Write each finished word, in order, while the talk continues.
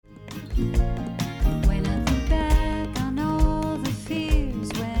When I think back on all the fears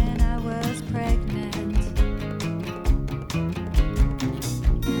when I was pregnant,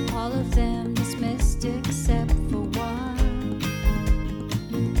 all of them dismissed except for one.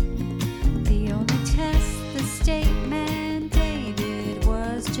 The only test the state mandated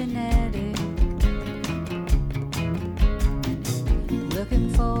was genetic. Looking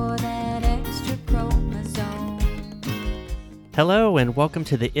for that extra chromosome. Hello, and welcome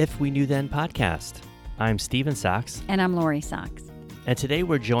to the If We Knew Then podcast. I'm Steven Sachs, And I'm Lori Sachs. and today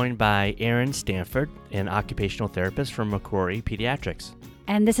we're joined by Erin Stanford, an occupational therapist from Macquarie Pediatrics.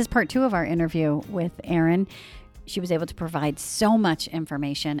 And this is part 2 of our interview with Erin. She was able to provide so much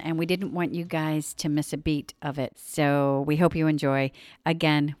information, and we didn't want you guys to miss a beat of it. So we hope you enjoy.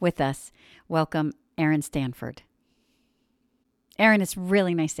 Again, with us, welcome Erin Stanford. Erin, it's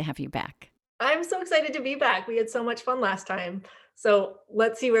really nice to have you back. I'm so excited to be back. We had so much fun last time. So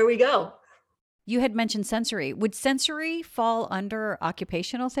let's see where we go. You had mentioned sensory. Would sensory fall under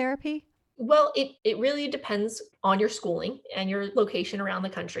occupational therapy? Well, it really depends on your schooling and your location around the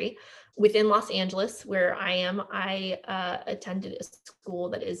country. Within Los Angeles, where I am, I attended a school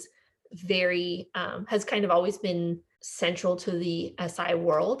that is very, has kind of always been central to the SI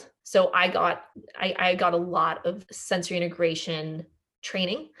world. So I got a lot of sensory integration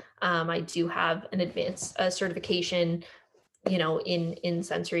training. I do have an advanced certification, in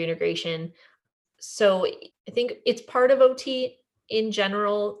sensory integration. So I think it's part of OT in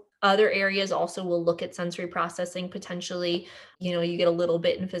general. Other areas also will look at sensory processing potentially. You get a little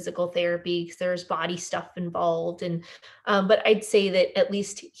bit in physical therapy because there's body stuff involved. And but I'd say that at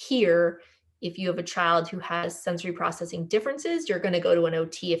least here, if you have a child who has sensory processing differences, you're going to go to an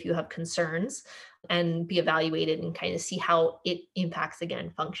OT if you have concerns and be evaluated and kind of see how it impacts,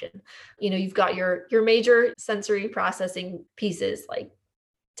 again, function. You've got your major sensory processing pieces like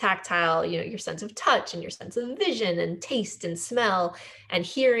tactile, your sense of touch and your sense of vision and taste and smell and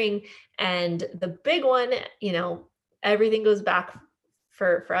hearing. And the big one, everything goes back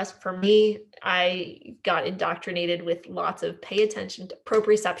for us. For me, I got indoctrinated with lots of pay attention to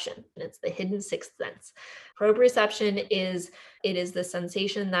proprioception. And it's the hidden sixth sense. Proprioception is the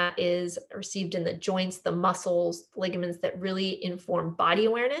sensation that is received in the joints, the muscles, ligaments that really inform body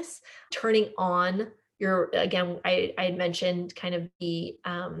awareness, turning on I had mentioned kind of the,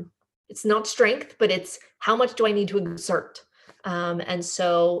 it's not strength, but it's how much do I need to exert? And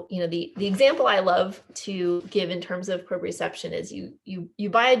so, the example I love to give in terms of proprioception is you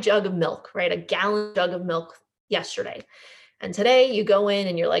buy a jug of milk, right? A gallon jug of milk yesterday. And today you go in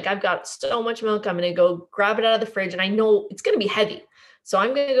and you're like, I've got so much milk. I'm going to go grab it out of the fridge and I know it's going to be heavy. So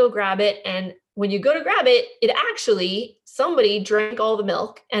I'm going to go grab it. And when you go to grab it, somebody drank all the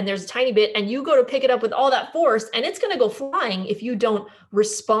milk and there's a tiny bit and you go to pick it up with all that force and it's going to go flying if you don't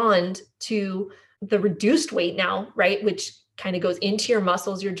respond to the reduced weight now, right? Which kind of goes into your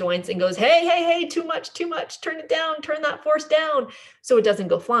muscles, your joints and goes, hey, too much, turn it down, turn that force down. So it doesn't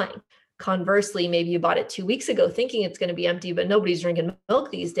go flying. Conversely, maybe you bought it 2 weeks ago thinking it's going to be empty, but nobody's drinking milk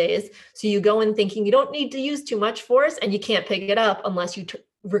these days. So you go in thinking you don't need to use too much force and you can't pick it up unless you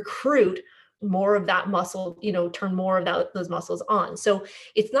recruit more of that muscle, turn more of those muscles on. So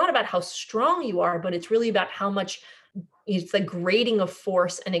it's not about how strong you are, but it's really about how much it's the grading of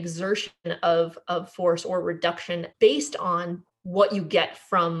force and exertion of force or reduction based on what you get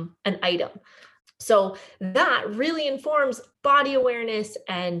from an item. So that really informs body awareness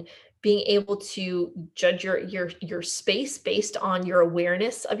and being able to judge your space based on your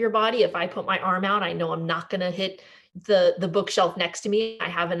awareness of your body. If I put my arm out, I know I'm not going to hit the bookshelf next to me. I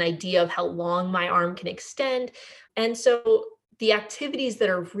have an idea of how long my arm can extend. And so the activities that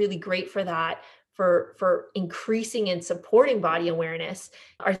are really great for that, for increasing and supporting body awareness,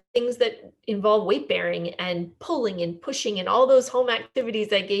 are things that involve weight bearing and pulling and pushing and all those home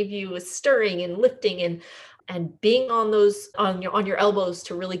activities I gave you with stirring and lifting and being on your elbows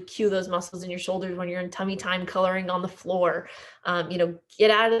to really cue those muscles in your shoulders when you're in tummy time, coloring on the floor.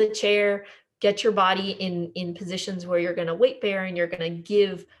 Get out of the chair, get your body in positions where you're going to weight bear and you're going to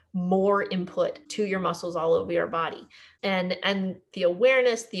give more input to your muscles all over your body. And the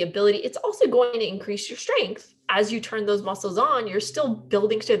awareness, the ability, it's also going to increase your strength. As you turn those muscles on, you're still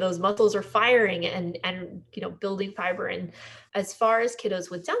building to those muscles are firing and building fiber. And as far as kiddos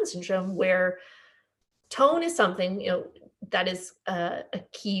with Down syndrome, where tone is something, that is a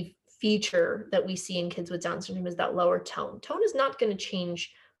key feature that we see in kids with Down syndrome, is that lower tone. Tone is not going to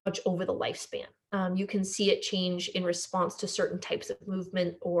change much over the lifespan. You can see it change in response to certain types of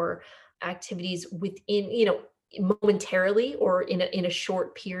movement or activities within, momentarily or in a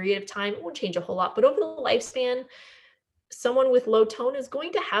short period of time. It won't change a whole lot, but over the lifespan, someone with low tone is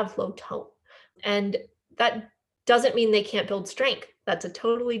going to have low tone. And that doesn't mean they can't build strength. That's a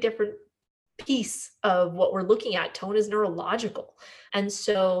totally different piece of what we're looking at. Tone is neurological. And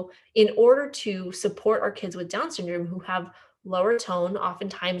so, in order to support our kids with Down syndrome who have lower tone,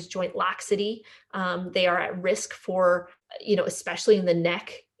 oftentimes joint laxity, they are at risk for, especially in the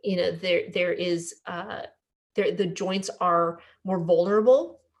neck, there is, the joints are more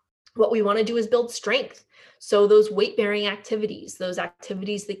vulnerable. What we want to do is build strength. So those weight bearing activities, those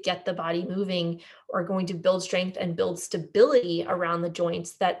activities that get the body moving, are going to build strength and build stability around the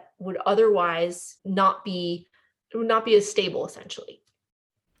joints that would otherwise not be as stable, essentially.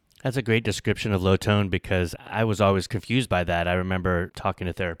 That's a great description of low tone, because I was always confused by that. I remember talking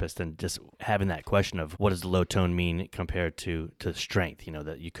to therapists and just having that question of what does the low tone mean compared to strength,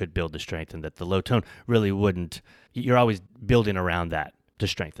 that you could build the strength, and that the low tone really wouldn't. You're always building around that to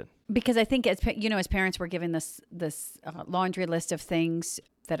strengthen. Because I think as parents, we're given this laundry list of things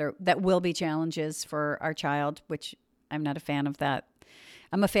that will be challenges for our child, which I'm not a fan of that.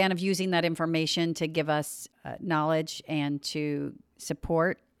 I'm a fan of using that information to give us knowledge and to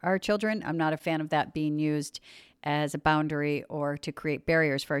support our children. I'm not a fan of that being used as a boundary or to create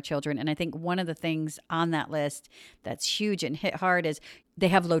barriers for our children. And I think one of the things on that list that's huge and hit hard is they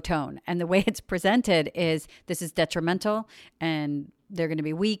have low tone. And the way it's presented is this is detrimental, and they're going to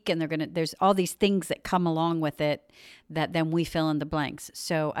be weak, and there's all these things that come along with it that then we fill in the blanks.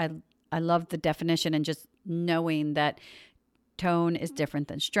 So I love the definition, and just knowing that tone is different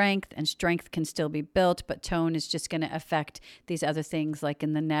than strength, and strength can still be built, but tone is just going to affect these other things like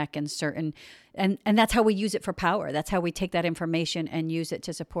in the neck and certain, and that's how we use it for power. That's how we take that information and use it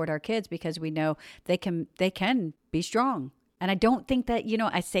to support our kids, because we know they can be strong. And I don't think that,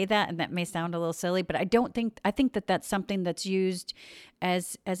 I say that, and that may sound a little silly, but I think that that's something that's used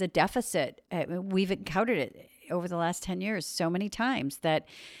as a deficit. We've encountered it over the last 10 years so many times that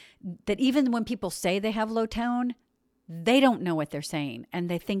even when people say they have low tone, they don't know what they're saying, and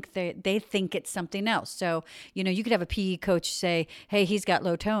they think it's something else. So, you could have a PE coach say, hey, he's got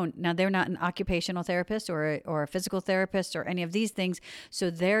low tone. Now, they're not an occupational therapist or a physical therapist or any of these things. So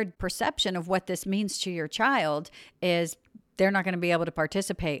their perception of what this means to your child is they're not going to be able to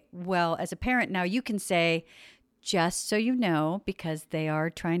participate. Well, as a parent, now you can say, just so you know, because they are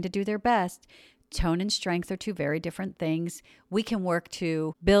trying to do their best, tone and strength are two very different things. We can work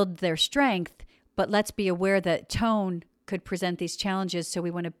to build their strength, but let's be aware that tone could present these challenges. So we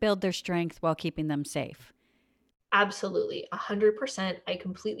want to build their strength while keeping them safe. Absolutely. 100%. I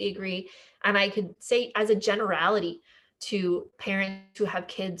completely agree. And I could say as a generality to parents who have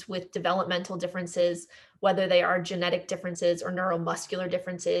kids with developmental differences, whether they are genetic differences or neuromuscular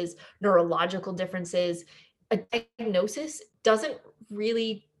differences, neurological differences, a diagnosis doesn't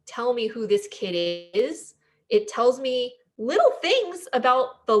really tell me who this kid is. It tells me little things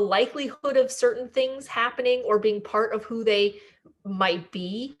about the likelihood of certain things happening or being part of who they might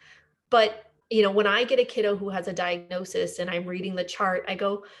be. But, when I get a kiddo who has a diagnosis and I'm reading the chart, I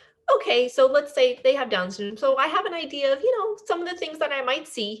go, okay, so let's say they have Down syndrome. So I have an idea of, some of the things that I might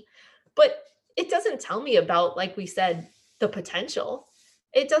see, but it doesn't tell me about, like we said, the potential.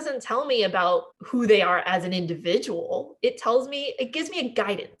 It doesn't tell me about who they are as an individual. It gives me a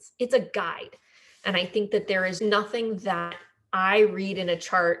guidance. It's a guide. And I think that there is nothing that I read in a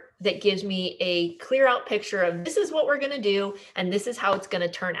chart that gives me a clear out picture of this is what we're going to do and this is how it's going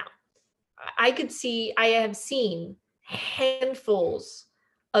to turn out. I have seen handfuls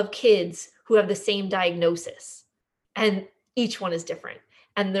of kids who have the same diagnosis, and each one is different.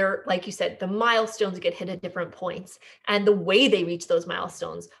 And they're, like you said, the milestones get hit at different points, and the way they reach those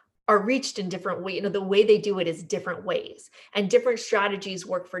milestones are reached in different ways. The way they do it is different ways, and different strategies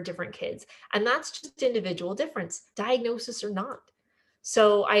work for different kids. And that's just individual difference, diagnosis or not.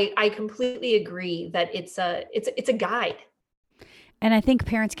 So I completely agree that it's a guide. And I think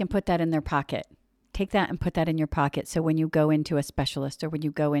parents can put that in their pocket. Take that and put that in your pocket. So when you go into a specialist or when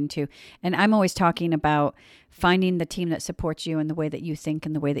you go into, and I'm always talking about finding the team that supports you in the way that you think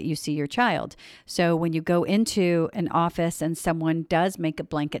and the way that you see your child. So when you go into an office and someone does make a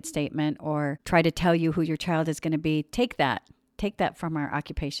blanket statement or try to tell you who your child is going to be, take that from our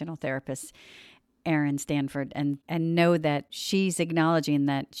occupational therapist, Erin Stanford, and know that she's acknowledging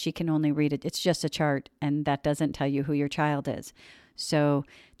that she can only read it. It's just a chart, and that doesn't tell you who your child is. So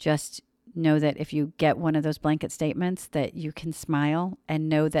just know that if you get one of those blanket statements, that you can smile and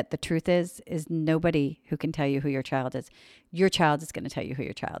know that the truth is nobody who can tell you who your child is. Your child is going to tell you who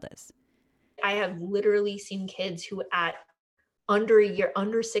your child is. I have literally seen kids who at under a year,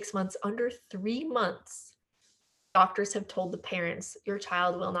 under 6 months, under 3 months, doctors have told the parents, your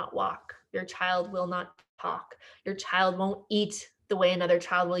child will not walk. Your child will not talk. Your child won't eat the way another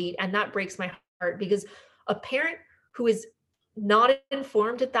child will eat. And that breaks my heart, because a parent who is not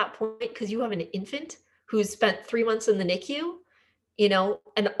informed at that point, because you have an infant who's spent 3 months in the NICU,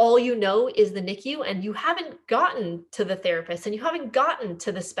 and all you know is the NICU, and you haven't gotten to the therapist and you haven't gotten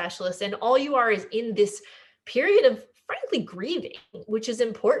to the specialist, and all you are is in this period of frankly grieving, which is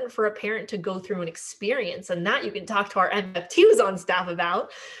important for a parent to go through an experience. And that you can talk to our MFTs on staff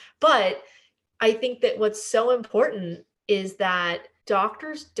about. But I think that what's so important is that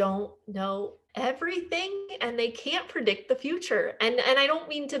doctors don't know everything, and they can't predict the future. And I don't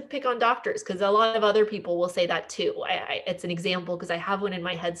mean to pick on doctors, because a lot of other people will say that too. It's an example because I have one in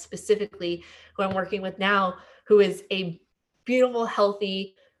my head specifically who I'm working with now, who is a beautiful,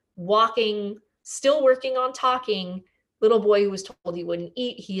 healthy, walking, still working on talking little boy who was told he wouldn't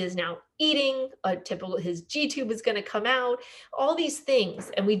eat. He is now eating. His G tube is going to come out, all these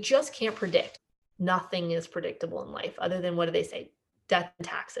things. And we just can't predict. Nothing is predictable in life other than, what do they say? Death and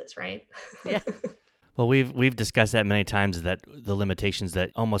taxes, right? Yeah. Well, we've discussed that many times, that the limitations that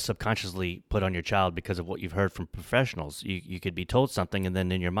almost subconsciously put on your child because of what you've heard from professionals. You could be told something, and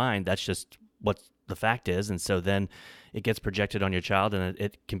then in your mind, that's just what the fact is. And so then it gets projected on your child, and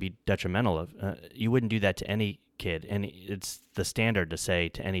it can be detrimental. You wouldn't do that to any kid. And it's the standard to say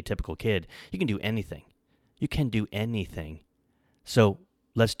to any typical kid, you can do anything. You can do anything. So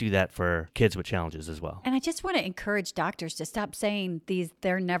let's do that for kids with challenges as well. And I just want to encourage doctors to stop saying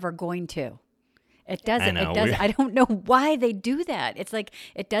they're never going to. It doesn't. It doesn't. I don't know why they do that. It's like,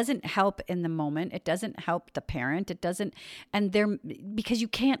 it doesn't help in the moment. It doesn't help the parent. It doesn't. And because you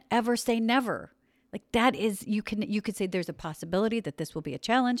can't ever say never. Like, that is, you could say there's a possibility that this will be a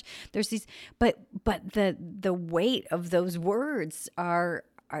challenge. There's these, but the weight of those words are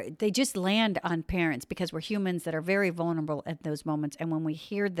they just land on parents, because we're humans that are very vulnerable at those moments. And when we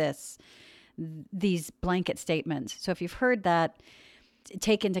hear these blanket statements, so if you've heard that,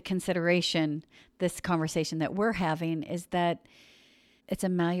 take into consideration this conversation that we're having, is that it's a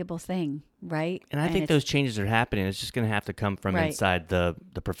malleable thing, right? And I think those changes are happening. It's just going to have to come from inside the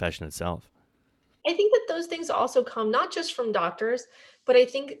profession itself. I think that those things also come not just from doctors, but I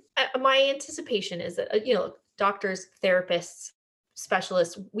think my anticipation is that, doctors, therapists,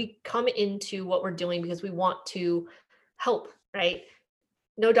 specialists, we come into what we're doing because we want to help, right?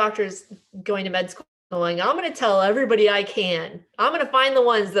 No doctor's going to med school going, I'm going to tell everybody I can. I'm going to find the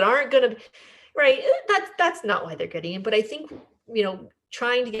ones that aren't going to, right? That's not why they're getting in. But I think,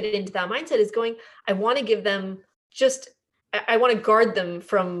 trying to get into that mindset is going, I want to give them I want to guard them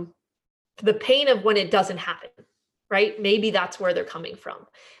from the pain of when it doesn't happen, right? Maybe that's where they're coming from.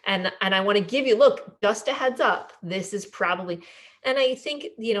 And I want to give you, look, just a heads up, this is probably, and I think,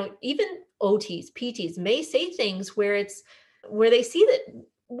 even OTs, PTs may say things where they see that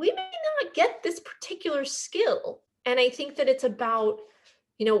we may not get this particular skill. And I think that it's about,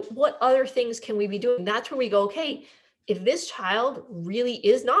 what other things can we be doing? That's where we go, okay, if this child really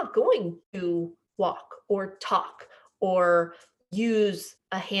is not going to walk or talk or use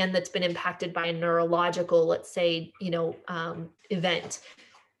a hand that's been impacted by a neurological, let's say, event,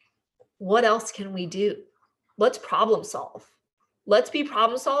 what else can we do? Let's problem solve. Let's be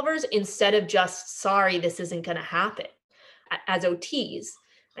problem solvers instead of just, sorry, this isn't going to happen. As OTs,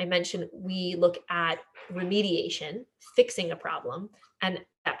 I mentioned we look at remediation, fixing a problem, and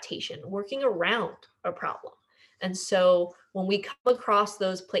adaptation, working around a problem. And so when we come across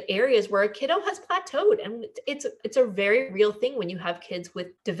those areas where a kiddo has plateaued, and it's a very real thing when you have kids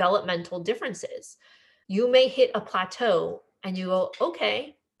with developmental differences, you may hit a plateau and you go,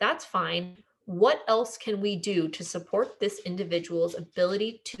 okay, that's fine. What else can we do to support this individual's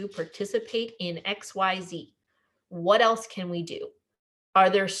ability to participate in XYZ? What else can we do? Are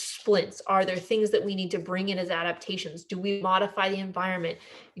there splints? Are there things that we need to bring in as adaptations? Do we modify the environment?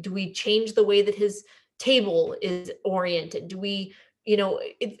 Do we change the way that his table is oriented? Do we,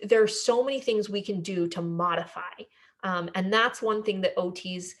 there are so many things we can do to modify. And that's one thing that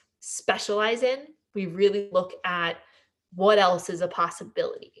OTs specialize in. We really look at what else is a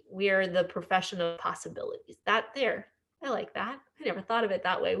possibility. We are the profession of possibilities. I like that. I never thought of it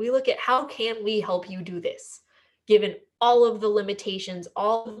that way. We look at how can we help you do this, given all of the limitations,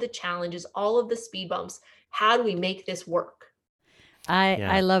 all of the challenges, all of the speed bumps. How do we make this work?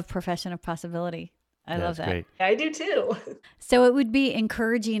 I love profession of possibility. I Yeah, love that's that. great. I do too. So it would be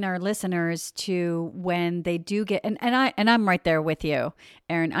encouraging our listeners to, when they do get, and I'm right there with you,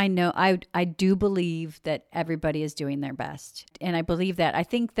 Erin. I know I do believe that everybody is doing their best, and I believe that. I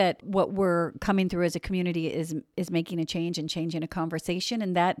think that what we're coming through as a community is making a change and changing a conversation,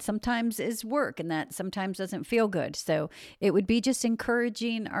 and that sometimes is work, and that sometimes doesn't feel good. So it would be just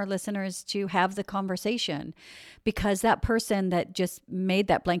encouraging our listeners to have the conversation, because that person that just made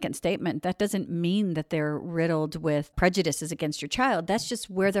that blanket statement, that doesn't mean that they're riddled with prejudices against your child. That's just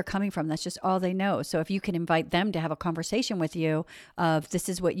where they're coming from. That's just all they know. So if you can invite them to have a conversation with you of, this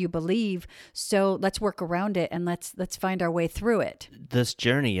is what you believe, so let's work around it, and let's find our way through it. This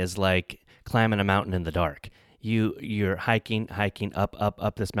journey is like climbing a mountain in the dark. You're hiking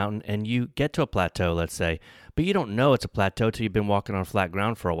up this mountain, and you get to a plateau, let's say, but you don't know it's a plateau till you've been walking on flat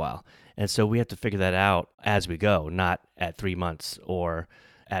ground for a while. And so we have to figure that out as we go, not at 3 months or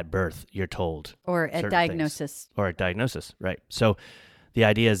at birth, you're told. Or at certain diagnosis. things. Or at diagnosis, right. So the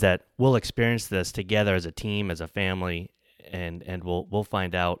idea is that we'll experience this together as a team, as a family, and we'll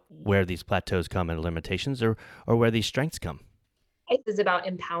find out where these plateaus come and limitations, or where these strengths come. Life is about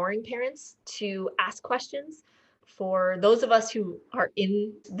empowering parents to ask questions. For those of us who are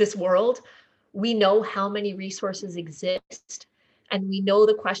in this world, we know how many resources exist, and we know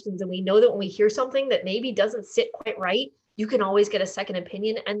the questions, and we know that when we hear something that maybe doesn't sit quite right, you can always get a second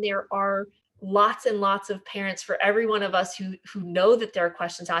opinion. And there are lots and lots of parents, for every one of us who know that there are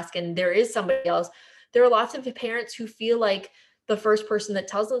questions asked and there is somebody else. There are lots of parents who feel like the first person that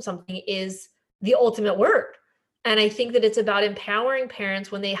tells them something is the ultimate word. And I think that it's about empowering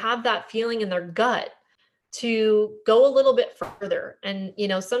parents when they have that feeling in their gut to go a little bit further. And,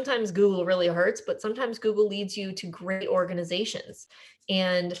 sometimes Google really hurts, but sometimes Google leads you to great organizations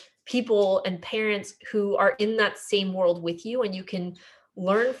and people and parents who are in that same world with you, and you can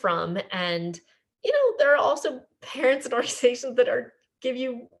learn from. And, there are also parents and organizations that give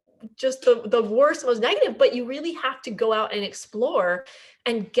you just the worst, most negative, but you really have to go out and explore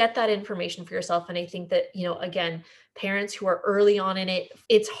and get that information for yourself. And I think that, again, parents who are early on in it,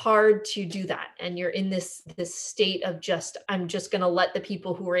 it's hard to do that. And you're in this state of I'm just going to let the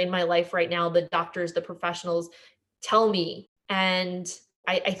people who are in my life right now, the doctors, the professionals, tell me. And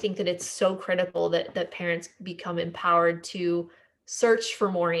I think that it's so critical that parents become empowered to search for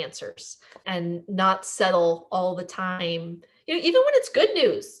more answers and not settle all the time. Even when it's good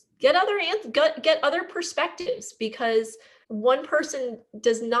news, get other perspectives, because one person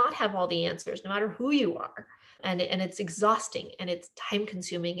does not have all the answers, no matter who you are. And it's exhausting, and it's time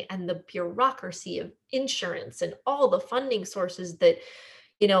consuming, and the bureaucracy of insurance and all the funding sources that,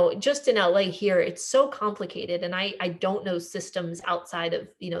 just in LA here, it's so complicated. And I don't know systems outside of,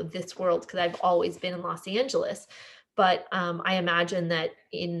 this world, because I've always been in Los Angeles. But I imagine that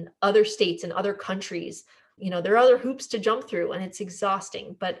in other states and other countries, there are other hoops to jump through, and it's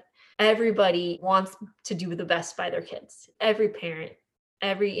exhausting. But everybody wants to do the best by their kids. Every parent,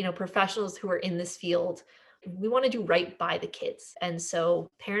 every, professionals who are in this field, we want to do right by the kids. And so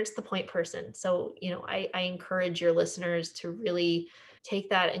parents, the point person. So, I encourage your listeners to really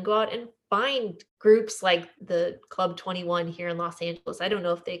take that and go out and find groups like the Club 21 here in Los Angeles. I don't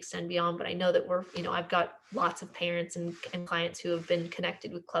know if they extend beyond, but I know that I've got lots of parents and clients who have been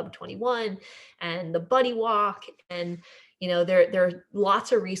connected with Club 21 and the Buddy Walk. And, there are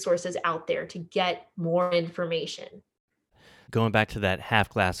lots of resources out there to get more information. Going back to that half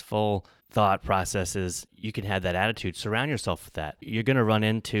glass full thought processes, you can have that attitude. Surround yourself with that. You're going to run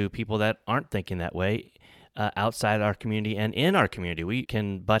into people that aren't thinking that way outside our community and in our community. We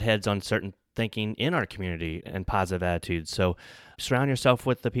can butt heads on certain thinking in our community and positive attitudes. So surround yourself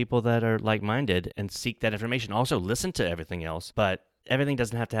with the people that are like-minded and seek that information. Also listen to everything else, but everything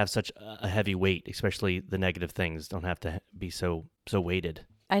doesn't have to have such a heavy weight, especially the negative things don't have to be so weighted.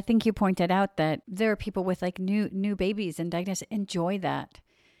 I think you pointed out that there are people with like new babies and diagnosis. Enjoy that.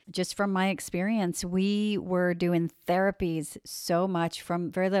 Just from my experience, we were doing therapies so much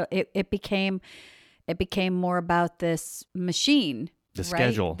from very little. It became more about this machine, The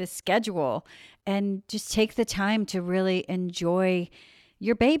right? The schedule, and just take the time to really enjoy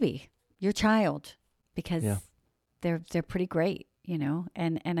your baby, your child, because they're pretty great,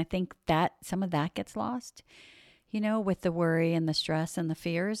 and I think that some of that gets lost, with the worry and the stress and the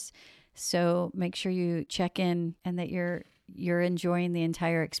fears. So make sure you check in and that you're enjoying the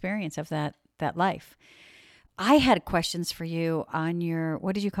entire experience of that life. I had questions for you on your,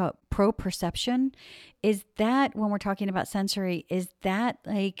 what did you call it? Proprioception. Is that when we're talking about sensory, is that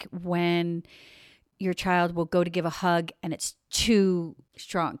like when your child will go to give a hug and it's too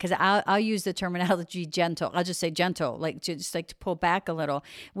strong? Because I'll use the terminology gentle. I'll just say gentle, like just like to pull back a little.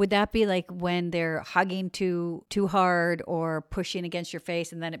 Would that be like when they're hugging too hard or pushing against your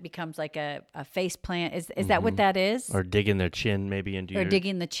face and then it becomes like a face plant? Is that what that is? Or digging their chin maybe into Or your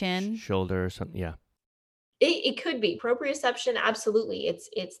digging the chin? shoulder or something. Yeah. It could be proprioception. Absolutely.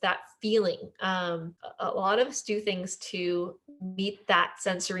 It's that feeling. A lot of us do things to meet that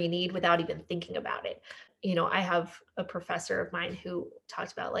sensory need without even thinking about it. I have a professor of mine who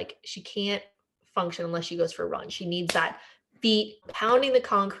talks about like, she can't function unless she goes for a run. She needs that feet pounding the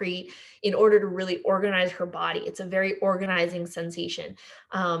concrete in order to really organize her body. It's a very organizing sensation.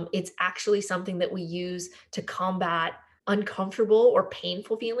 It's actually something that we use to combat uncomfortable or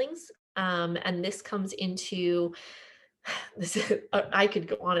painful feelings. And this comes into this. I could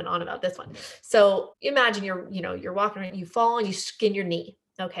go on and on about this one. So imagine you're walking around, you fall and you skin your knee.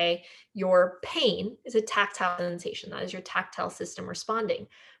 Okay. Your pain is a tactile sensation. That is your tactile system responding.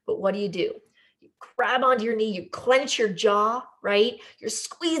 But what do? You grab onto your knee, you clench your jaw, right? You're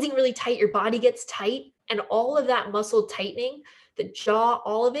squeezing really tight. Your body gets tight, and all of that muscle tightening, the jaw,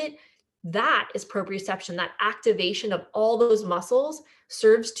 all of it, that is proprioception. That activation of all those muscles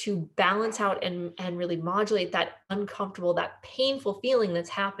serves to balance out and really modulate that uncomfortable, that painful feeling that's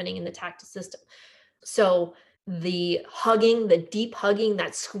happening in the tactile system. So the hugging, the deep hugging,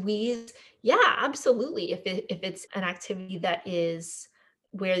 that squeeze, yeah, absolutely. If it's an activity that is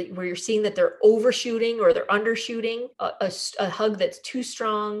where you're seeing that they're overshooting or they're undershooting, a hug that's too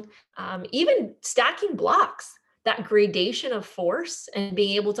strong, even stacking blocks, that gradation of force and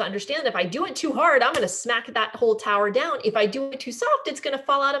being able to understand if I do it too hard, I'm going to smack that whole tower down. If I do it too soft, it's going to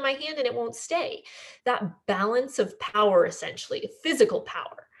fall out of my hand and it won't stay. That balance of power, essentially, physical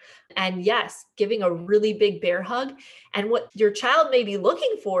power. And yes, giving a really big bear hug. And what your child may be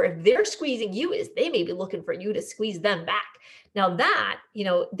looking for, if they're squeezing you, is they may be looking for you to squeeze them back. Now that,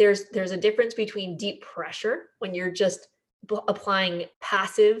 there's a difference between deep pressure when you're just applying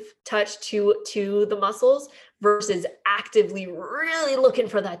passive touch to the muscles versus actively really looking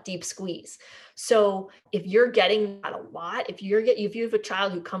for that deep squeeze. So if you're getting that a lot, if you have a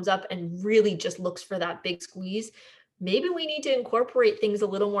child who comes up and really just looks for that big squeeze, maybe we need to incorporate things a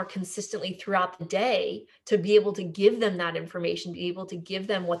little more consistently throughout the day to be able to give them that information, be able to give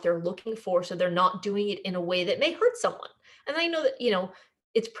them what they're looking for, so they're not doing it in a way that may hurt someone. And I know that,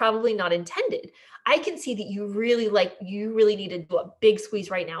 it's probably not intended. I can see that you really need to do a big squeeze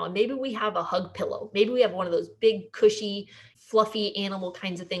right now. And maybe we have a hug pillow. Maybe we have one of those big, cushy, fluffy animal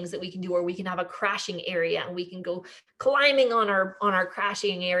kinds of things that we can do, or we can have a crashing area and we can go climbing on our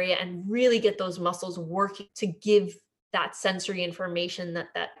crashing area and really get those muscles working to give that sensory information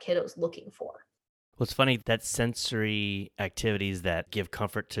that kiddo's looking for. Well, it's funny that sensory activities that give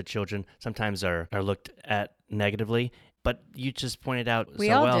comfort to children sometimes are looked at negatively. But you just pointed out we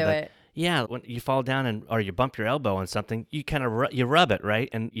so all well do that it. Yeah, when you fall down or you bump your elbow on something, you kind of you rub it, right?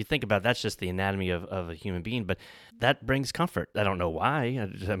 And you think about that's just the anatomy of a human being, but that brings comfort. I don't know why.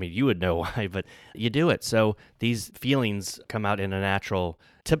 I mean, you would know why, but you do it. So these feelings come out in a natural,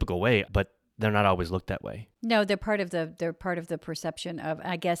 typical way, but they're not always looked that way. No, they're part of the perception of,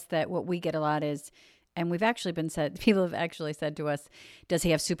 I guess that what we get a lot is, and people have actually said to us, does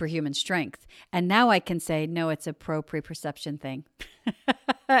he have superhuman strength? And now I can say, no, it's a proprioception thing.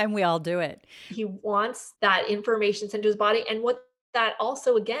 And we all do it. He wants that information sent to his body. And what that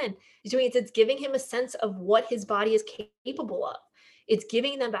also, again, is doing is it's giving him a sense of what his body is capable of. It's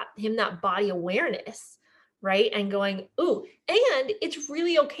giving him that body awareness, right? And going, ooh, and it's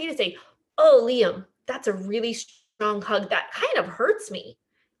really okay to say, oh, Liam, that's a really strong hug. That kind of hurts me.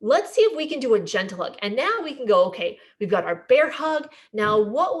 Let's see if we can do a gentle hug. And now we can go, okay, we've got our bear hug. Now,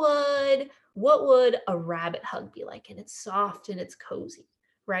 what would a rabbit hug be like? And it's soft and it's cozy,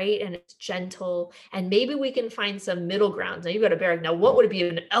 right? And it's gentle. And maybe we can find some middle grounds. Now you've got a bear hug. Now, what would it be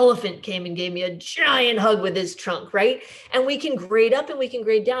if an elephant came and gave me a giant hug with his trunk, right? And we can grade up and we can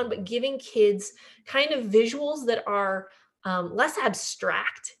grade down, but giving kids kind of visuals that are less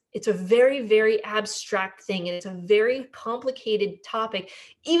abstract. It's a very, very abstract thing. And it's a very complicated topic,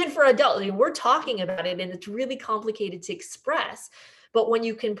 even for adults. I mean, we're talking about it and it's really complicated to express. But when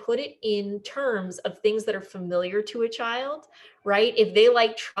you can put it in terms of things that are familiar to a child, right? If they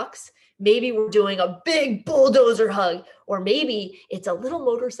like trucks, maybe we're doing a big bulldozer hug, or maybe it's a little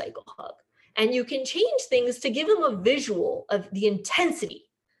motorcycle hug. And you can change things to give them a visual of the intensity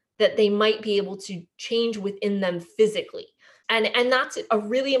that they might be able to change within them physically. And that's a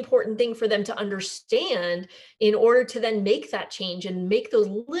really important thing for them to understand in order to then make that change and make those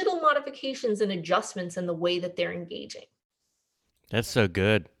little modifications and adjustments in the way that they're engaging. That's so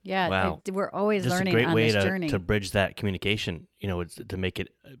good. Yeah, Wow. we're always Just a learning great on way this journey. to bridge that communication, it's to make it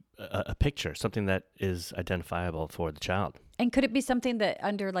a picture, something that is identifiable for the child. And could it be something that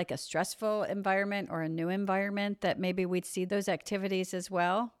under like a stressful environment or a new environment that maybe we'd see those activities as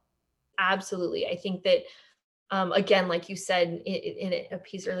well? Absolutely. I think that, again, like you said in a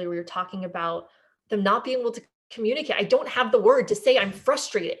piece earlier, we were talking about them not being able to communicate. I don't have the word to say I'm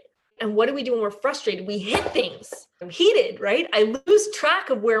frustrated. And what do we do when we're frustrated? We hit things. I'm heated, right? I lose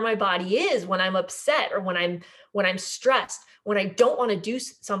track of where my body is when I'm upset or when I'm stressed, when I don't want to do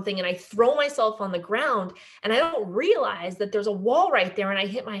something and I throw myself on the ground and I don't realize that there's a wall right there and I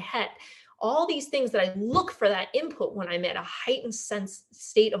hit my head. All these things that I look for that input when I'm at a heightened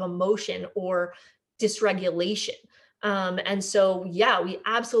state of emotion or dysregulation. And so, yeah, we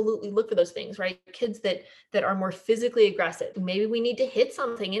absolutely look for those things, right? Kids that are more physically aggressive. Maybe we need to hit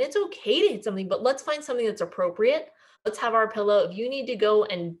something, and it's okay to hit something, but let's find something that's appropriate. Let's have our pillow. If you need to go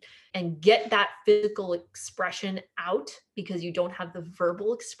and get that physical expression out because you don't have the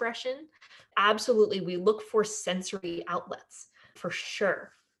verbal expression, absolutely, we look for sensory outlets for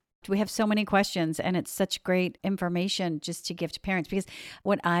sure. We have so many questions, and it's such great information just to give to parents, because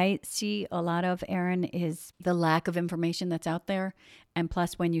what I see a lot of, Erin, is the lack of information that's out there. And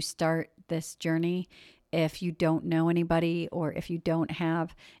plus, when you start this journey, if you don't know anybody or if you don't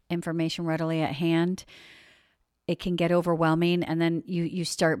have information readily at hand, it can get overwhelming. And then you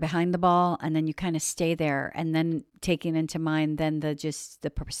start behind the ball, and then you kind of stay there, and then taking into mind then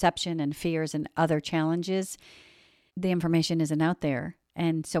the perception and fears and other challenges, the information isn't out there.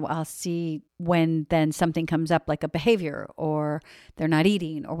 And so I'll see when then something comes up like a behavior or they're not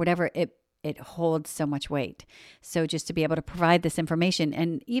eating or whatever, it holds so much weight. So just to be able to provide this information,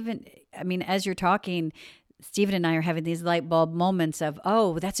 and even, I mean, as you're talking, Stephen and I are having these light bulb moments of,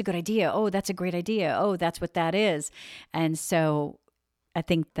 oh, that's a good idea. Oh, that's a great idea. Oh, that's what that is. And so I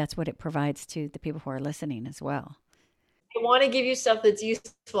think that's what it provides to the people who are listening as well. I want to give you stuff that's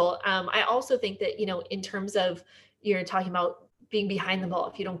useful. I also think that, in terms of, you're talking about being behind the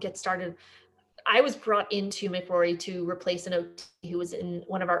ball if you don't get started. I was brought into McRory to replace an OT who was in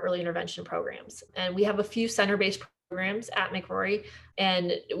one of our early intervention programs. And we have a few center-based programs at McRory,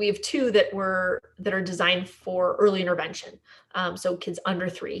 and we have two that are designed for early intervention. So kids under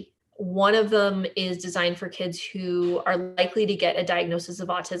 3. One of them is designed for kids who are likely to get a diagnosis of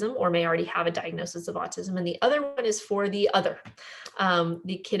autism or may already have a diagnosis of autism. And the other one is for the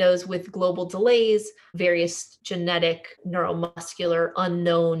kiddos with global delays, various genetic, neuromuscular,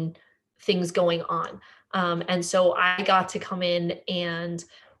 unknown things going on. And so I got to come in and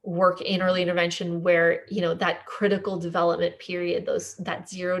work in early intervention where, that critical development period, that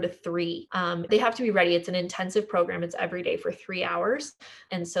 0 to 3, they have to be ready. It's an intensive program. It's every day for 3 hours.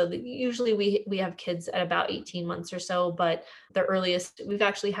 And so usually we have kids at about 18 months or so, but the earliest we've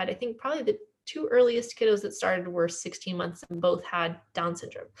actually had, I think probably the 2 earliest kiddos that started were 16 months and both had Down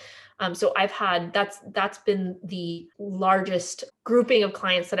syndrome. So I've had, that's been the largest grouping of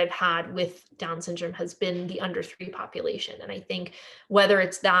clients that I've had with Down syndrome has been the under 3 population. And I think whether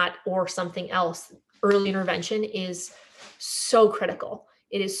it's that or something else, early intervention is so critical.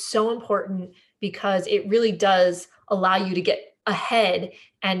 It is so important because it really does allow you to get ahead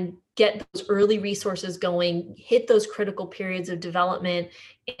and get those early resources going, hit those critical periods of development,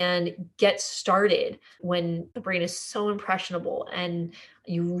 and get started when the brain is so impressionable and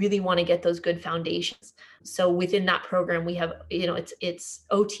you really want to get those good foundations. So within that program, we have, it's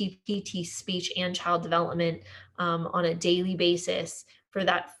OT, PT, speech, and child development on a daily basis for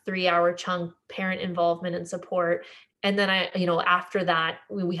that 3-hour chunk, parent involvement and support. And then after that,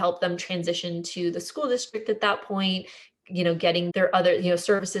 we help them transition to the school district at that point, getting their other,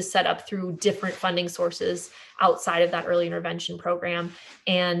 services set up through different funding sources outside of that early intervention program.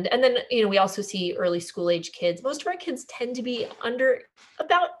 And then, we also see early school age kids. Most of our kids tend to be under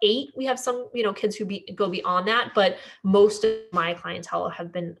about 8. We have some, kids who go beyond that, but most of my clientele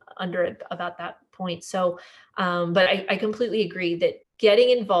have been under about that point. So, but I completely agree that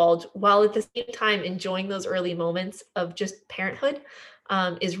getting involved while at the same time enjoying those early moments of just parenthood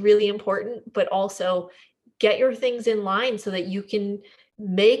is really important, but also get your things in line so that you can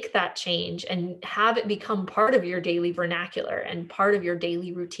make that change and have it become part of your daily vernacular and part of your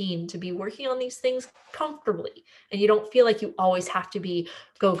daily routine to be working on these things comfortably. And you don't feel like you always have to be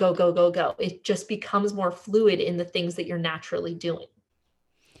go, go, go, go, go. It just becomes more fluid in the things that you're naturally doing.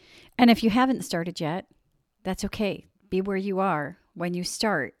 And if you haven't started yet, that's okay. Be where you are when you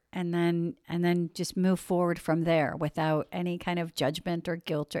start, and then just move forward from there without any kind of judgment or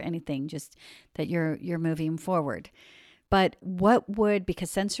guilt or anything, just that you're moving forward. But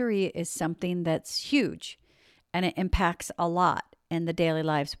because sensory is something that's huge and it impacts a lot. in the daily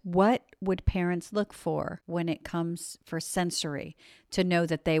lives, what would parents look for when it comes for sensory to know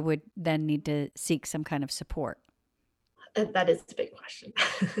that they would then need to seek some kind of support? That is a big question.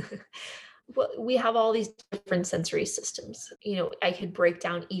 Well, we have all these different sensory systems. I could break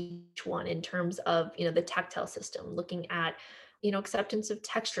down each one in terms of, the tactile system, looking at, acceptance of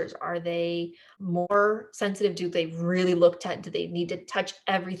textures. Are they more sensitive? Do they really look at, do they need to touch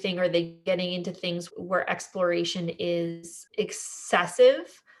everything? Are they getting into things where exploration is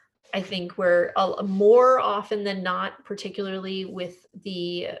excessive? I think we're more often than not, particularly with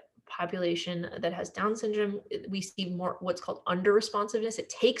the population that has Down syndrome, we see more what's called under responsiveness. It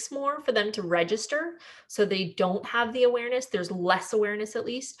takes more for them to register. So they don't have the awareness. There's less awareness, at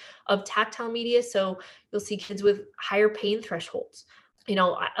least, of tactile media. So you'll see kids with higher pain thresholds. A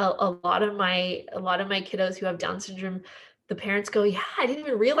lot of my kiddos who have Down syndrome, the parents go, yeah, I didn't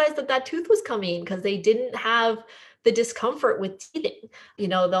even realize that tooth was coming, because they didn't have the discomfort with teething.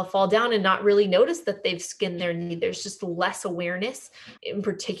 They'll fall down and not really notice that they've skinned their knee. There's just less awareness, in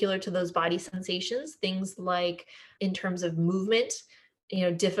particular to those body sensations, things like in terms of movement,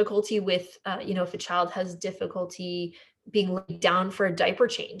 difficulty with, if a child has difficulty being laid down for a diaper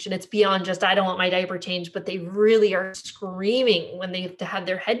change, and it's beyond just, I don't want my diaper changed, but they really are screaming when they have to have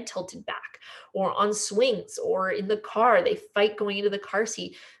their head tilted back, or on swings, or in the car, they fight going into the car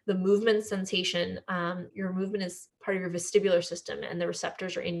seat. The movement sensation, your movement is part of your vestibular system, and the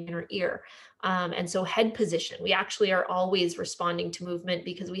receptors are in your ear. And so head position, we actually are always responding to movement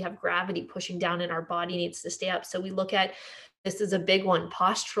because we have gravity pushing down and our body needs to stay up. So we look at, this is a big one,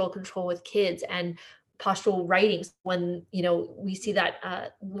 postural control with kids, and postural writings, when we see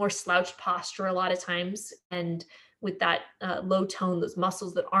that more slouched posture a lot of times, and with that low tone, those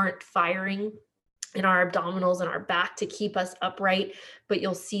muscles that aren't firing in our abdominals and our back to keep us upright. But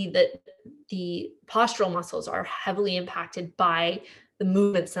you'll see that the postural muscles are heavily impacted by the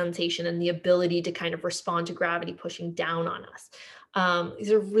movement sensation and the ability to kind of respond to gravity pushing down on us.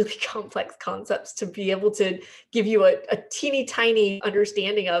 These are really complex concepts to be able to give you a teeny tiny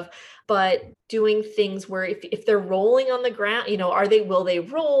understanding of, but doing things where if they're rolling on the ground, will they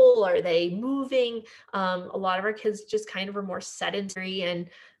roll? Are they moving? A lot of our kids just kind of are more sedentary and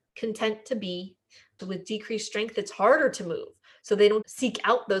content to be. With decreased strength, it's harder to move. So they don't seek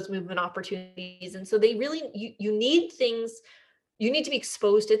out those movement opportunities. And so they really, you need things, you need to be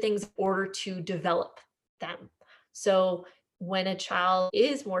exposed to things in order to develop them. So when a child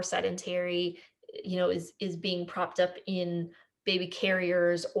is more sedentary, is being propped up in baby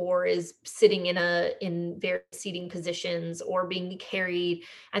carriers, or is sitting in various seating positions, or being carried,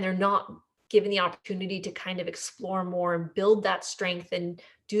 and they're not given the opportunity to kind of explore more and build that strength and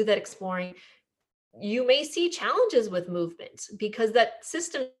do that exploring, you may see challenges with movement because that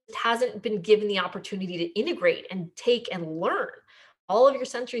system hasn't been given the opportunity to integrate and take and learn. All of your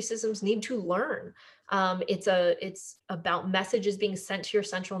sensory systems need to learn. It's about messages being sent to your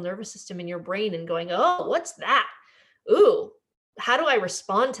central nervous system in your brain and going, oh, what's that? Ooh, how do I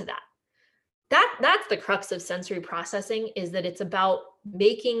respond to that? That's the crux of sensory processing, is that it's about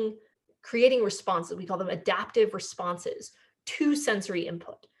creating responses. We call them adaptive responses to sensory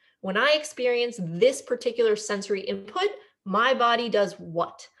input. When I experience this particular sensory input, my body does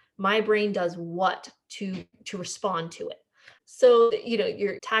what? My brain does what to respond to it? So,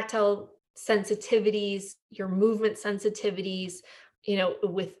 your tactile sensitivities, your movement sensitivities,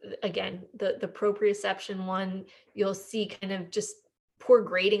 with, again, the proprioception one, you'll see kind of just poor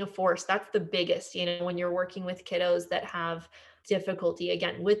grading of force. That's the biggest, when you're working with kiddos that have difficulty,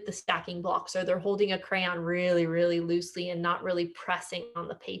 again, with the stacking blocks, or they're holding a crayon really, really loosely and not really pressing on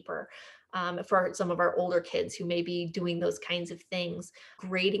the paper. For some of our older kids who may be doing those kinds of things,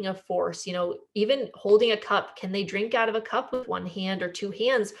 grading of force, even holding a cup, can they drink out of a cup with one hand or two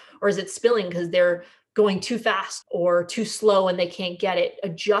hands, or is it spilling because they're going too fast or too slow and they can't get it?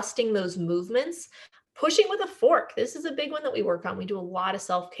 Adjusting those movements. Pushing with a fork. This is a big one that we work on. We do a lot of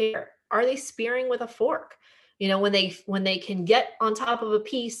self-care. Are they spearing with a fork? When they can get on top of a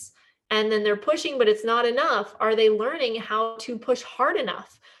piece and then they're pushing, but it's not enough, are they learning how to push hard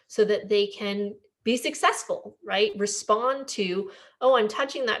enough so that they can be successful, right? Respond to, oh, I'm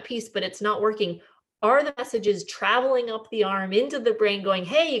touching that piece, but it's not working. Are the messages traveling up the arm into the brain going,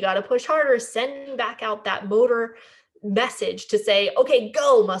 hey, you got to push harder, sending back out that motor message to say, okay,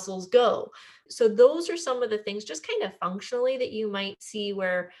 go muscles, go. So those are some of the things just kind of functionally that you might see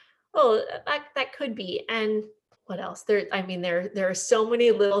where, oh, that could be. And what else? There are so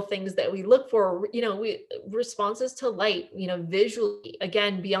many little things that we look for, we responses to light, visually,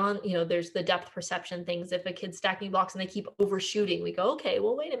 again, beyond, there's the depth perception things. If a kid's stacking blocks and they keep overshooting, we go, okay,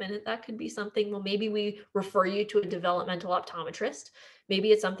 well, wait a minute, that could be something. Well, maybe we refer you to a developmental optometrist.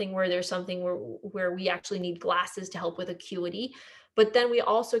 Maybe it's something where there's something where we actually need glasses to help with acuity. But then we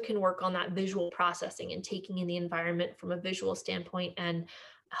also can work on that visual processing and taking in the environment from a visual standpoint and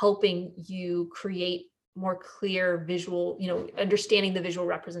helping you create more clear visual, understanding the visual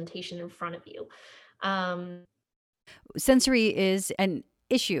representation in front of you. Sensory is an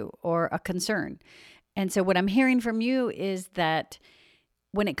issue or a concern. And so what I'm hearing from you is that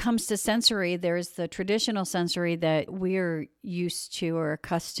when it comes to sensory, there's the traditional sensory that we're used to or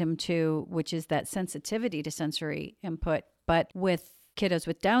accustomed to, which is that sensitivity to sensory input. But with kiddos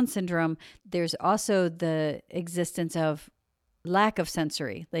with Down syndrome, there's also the existence of lack of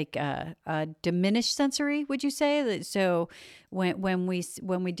sensory, like diminished sensory, would you say? So when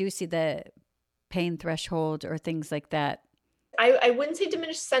we do see the pain threshold or things like that? I wouldn't say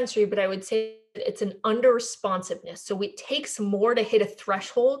diminished sensory, but I would say it's an under responsiveness. So it takes more to hit a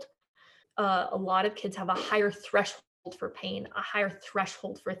threshold. A lot of kids have a higher threshold for pain, a higher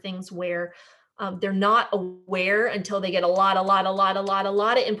threshold for things where they're not aware until they get a lot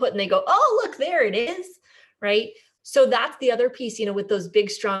of input and they go, oh, look, there it is, right? So that's the other piece, with those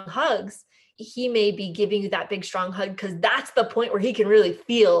big, strong hugs, he may be giving you that big, strong hug because that's the point where he can really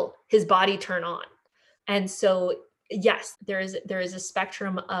feel his body turn on. And so, yes, there is a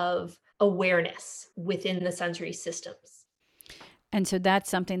spectrum of awareness within the sensory systems. And so that's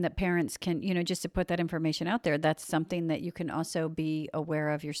something that parents can, just to put that information out there, that's something that you can also be aware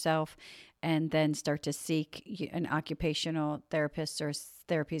of yourself and then start to seek an occupational therapist or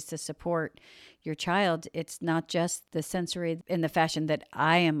therapies to support your child. It's not just the sensory in the fashion that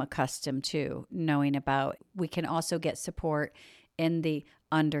I am accustomed to knowing about. We can also get support in the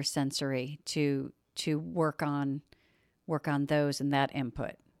undersensory to work on those and that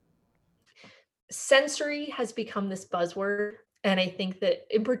input. Sensory has become this buzzword. And I think that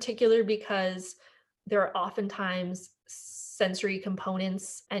in particular, because there are oftentimes sensory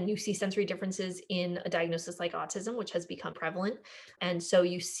components and you see sensory differences in a diagnosis like autism, which has become prevalent. And so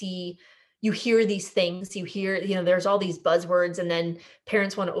you hear these things, there's all these buzzwords, and then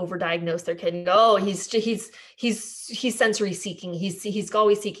parents want to overdiagnose their kid and go, oh, he's sensory seeking. He's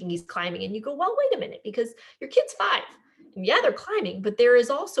always seeking, he's climbing. And you go, well, wait a minute, because your kid's 5. And yeah, they're climbing, but there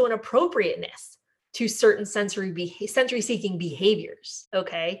is also an appropriateness to certain sensory seeking behaviors.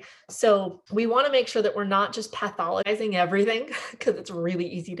 Okay. So we want to make sure that we're not just pathologizing everything, because it's really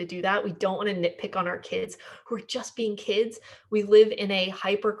easy to do that. We don't want to nitpick on our kids who are just being kids. We live in a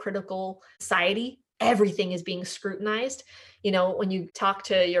hypercritical society. Everything is being scrutinized. When you talk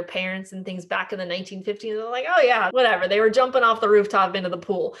to your parents and things back in the 1950s, they're like, oh yeah, whatever. They were jumping off the rooftop into the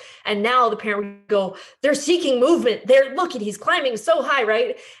pool. And now the parent would go, they're seeking movement. Look at, he's climbing so high,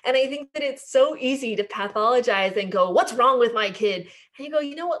 right? And I think that it's so easy to pathologize and go, what's wrong with my kid? And you go,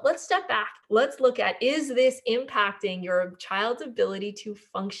 you know what? Let's step back. Let's look at, is this impacting your child's ability to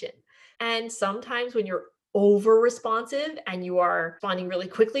function? And sometimes when you're over responsive and you are responding really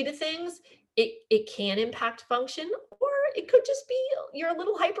quickly to things, it can impact function, or it could just be you're a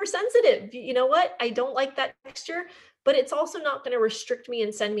little hypersensitive. You know what? I don't like that texture, but it's also not going to restrict me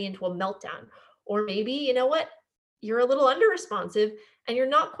and send me into a meltdown. Or maybe, you know what? You're a little under responsive and you're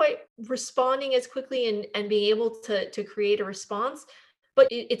not quite responding as quickly and being able to create a response, but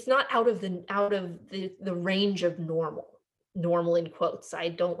it's not out of the range of normal in quotes. I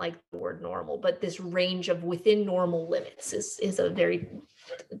don't like the word normal, but this range of within normal limits is a very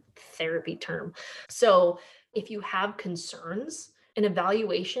therapy term. So if you have concerns, an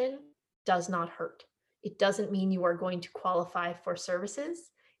evaluation does not hurt. It doesn't mean you are going to qualify for services.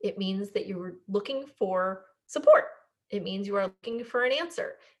 It means that you're looking for support. It means you are looking for an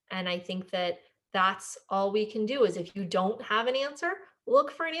answer. And I think that that's all we can do is, if you don't have an answer,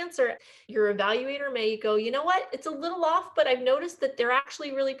 look for an answer. Your evaluator may go, you know what, it's a little off, but I've noticed that they're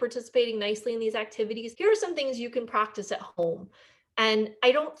actually really participating nicely in these activities. Here are some things you can practice at home. And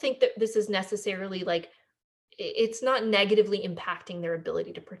I don't think that this is necessarily it's not negatively impacting their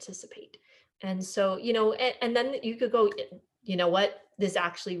ability to participate. And so, and then you could go, you know what, this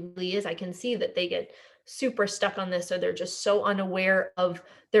actually really is, I can see that they get super stuck on this, or they're just so unaware of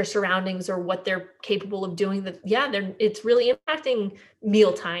their surroundings or what they're capable of doing, that it's really impacting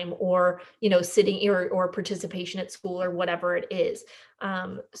mealtime or sitting or participation at school or whatever it is.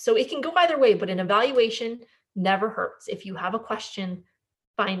 So it can go either way, but an evaluation never hurts. If you have a question,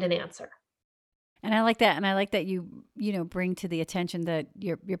 find an answer. And I like that. And I like that you bring to the attention that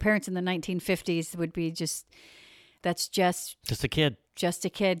your parents in the 1950s would be just that's just Just a kid. just a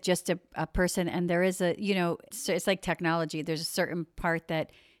kid, just a person. And there is a, so it's like technology. There's a certain part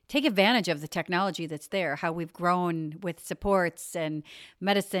that take advantage of the technology that's there, how we've grown with supports and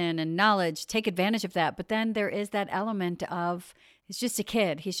medicine and knowledge, take advantage of that. But then there is that element of, he's just a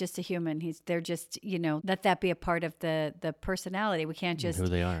kid. He's just a human. They're just, let that be a part of the personality. We can't just, who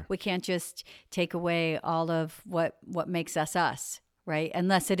they are. We can't just take away all of what makes us, right?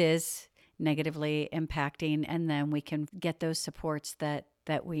 Unless it is negatively impacting, and then we can get those supports that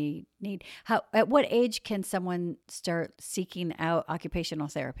we need. At what age can someone start seeking out occupational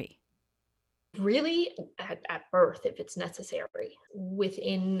therapy? Really at birth, if it's necessary.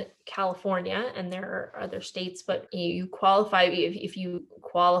 Within California, and there are other states, but you qualify if you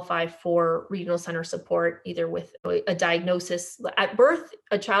qualify for regional center support, either with a diagnosis at birth.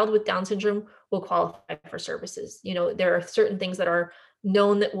 A child with Down syndrome will qualify for services. There are certain things that are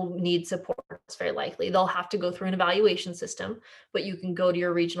known that will need support. It's very likely they'll have to go through an evaluation system, but you can go to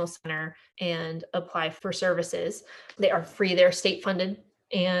your regional center and apply for services. They are free, they're state funded.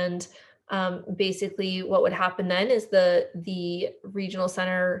 And basically what would happen then is the regional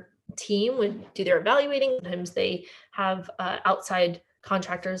center team would do their evaluating. Sometimes they have outside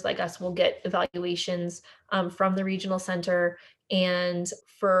contractors like us will get evaluations from the regional center. And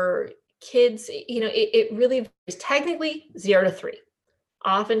for kids, it really is technically 0 to 3.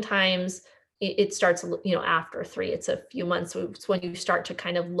 Oftentimes it starts, after 3. It's a few months. It's when you start to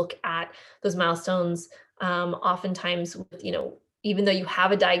kind of look at those milestones. Oftentimes, even though you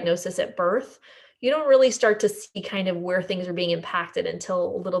have a diagnosis at birth, you don't really start to see kind of where things are being impacted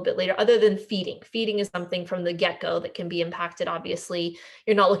until a little bit later, other than feeding. Feeding is something from the get-go that can be impacted. Obviously,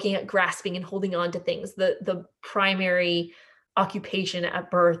 you're not looking at grasping and holding on to things. The primary occupation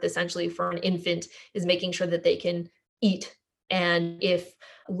at birth, essentially for an infant, is making sure that they can eat. And if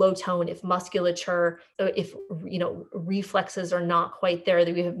low tone, if musculature, if reflexes are not quite there,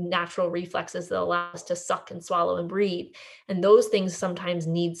 that we have natural reflexes that allow us to suck and swallow and breathe, and those things sometimes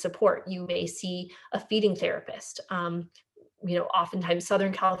need support. You may see a feeding therapist. Oftentimes,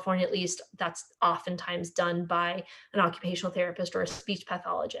 Southern California, at least, that's oftentimes done by an occupational therapist or a speech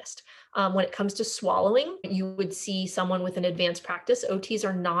pathologist. When it comes to swallowing, you would see someone with an advanced practice. OTs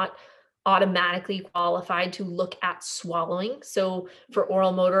are not automatically qualified to look at swallowing. So for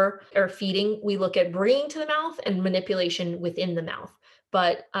oral motor or feeding, we look at bringing to the mouth and manipulation within the mouth.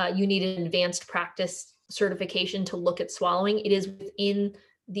 But you need an advanced practice certification to look at swallowing. It is within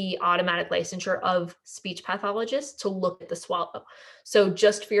the automatic licensure of speech pathologists to look at the swallow. So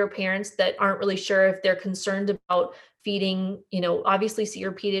just for your parents that aren't really sure if they're concerned about feeding, obviously see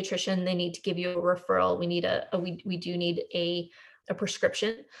your pediatrician. They need to give you a referral. We do need a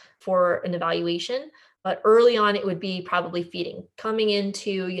prescription for an evaluation. But early on, it would be probably feeding. Coming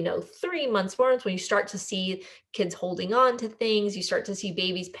into, 3 months, 4 months, when you start to see kids holding on to things, you start to see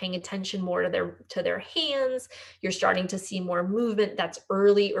babies paying attention more to their hands. You're starting to see more movement. That's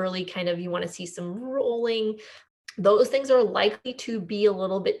early kind of, you want to see some rolling. Those things are likely to be a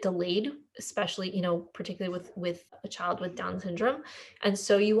little bit delayed, especially, particularly with a child with Down syndrome. And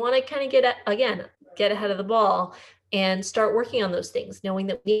so you want to kind of get ahead of the ball and start working on those things, knowing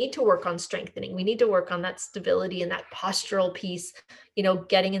that we need to work on strengthening. We need to work on that stability and that postural piece.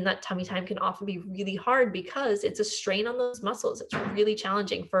 Getting in that tummy time can often be really hard because it's a strain on those muscles. It's really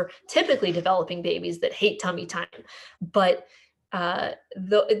challenging for typically developing babies that hate tummy time. But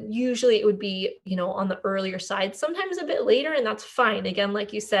usually it would be, on the earlier side, sometimes a bit later, and that's fine. Again,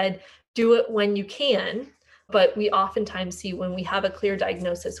 like you said, do it when you can. But we oftentimes see when we have a clear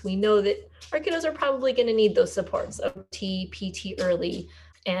diagnosis, we know that our kiddos are probably going to need those supports, OT, PT early,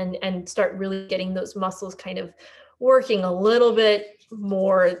 and start really getting those muscles kind of working a little bit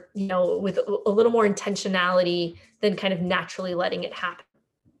more, with a little more intentionality than kind of naturally letting it happen.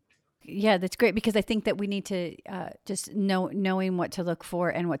 Yeah, that's great, because I think that we need to just knowing what to look for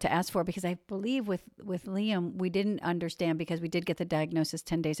and what to ask for, because I believe with Liam, we didn't understand, because we did get the diagnosis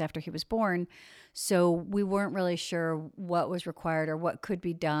 10 days after he was born. So we weren't really sure what was required or what could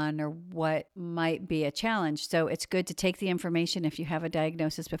be done or what might be a challenge. So it's good to take the information if you have a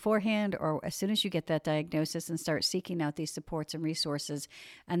diagnosis beforehand or as soon as you get that diagnosis, and start seeking out these supports and resources.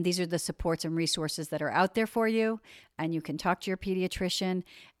 And these are the supports and resources that are out there for you. And you can talk to your pediatrician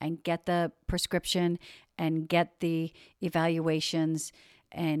and get the prescription and get the evaluations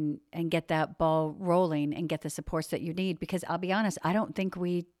and get that ball rolling and get the supports that you need. Because I'll be honest, I don't think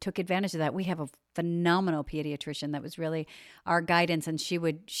we took advantage of that. We have a phenomenal pediatrician that was really our guidance, and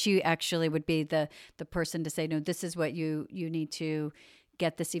she actually would be the person to say, no, this is what you need to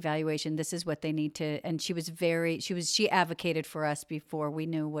get this evaluation. This is what they need to. And she advocated for us before we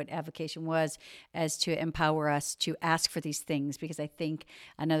knew what avocation was, as to empower us to ask for these things. Because I think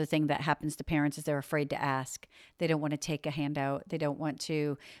another thing that happens to parents is they're afraid to ask. They don't want to take a handout. They don't want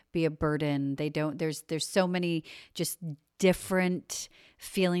to be a burden. There's so many just different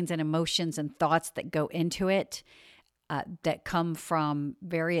feelings and emotions and thoughts that go into it, that come from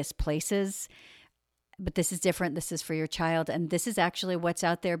various places. But this is different. This is for your child. And this is actually what's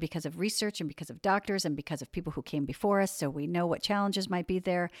out there because of research and because of doctors and because of people who came before us. So we know what challenges might be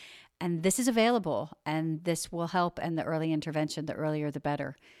there. And this is available, and this will help. And the early intervention, the earlier, the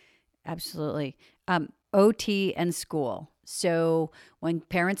better. Absolutely. OT and school. So when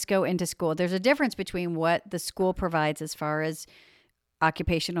parents go into school, there's a difference between what the school provides as far as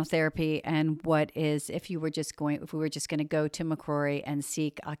occupational therapy and what is if we were just going to go to McCrory and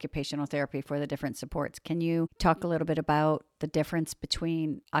seek occupational therapy for the different supports. Can you talk a little bit about the difference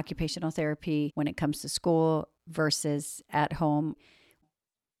between occupational therapy when it comes to school versus at home?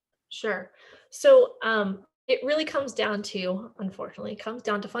 Sure. So it really comes down to, unfortunately,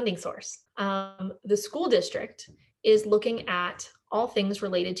 funding source. The school district is looking at all things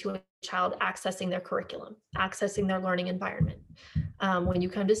related to a child accessing their curriculum, accessing their learning environment. When you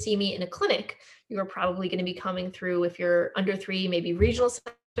come to see me in a clinic, you are probably going to be coming through, if you're under 3, maybe regional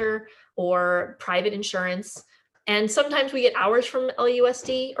center or private insurance. And sometimes we get hours from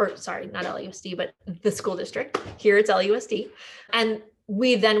LUSD, or sorry, not LUSD, but the school district. Here it's LUSD. And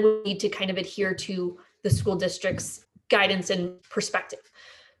we then would need to kind of adhere to the school district's guidance and perspective.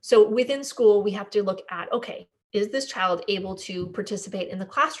 So within school, we have to look at, okay, is this child able to participate in the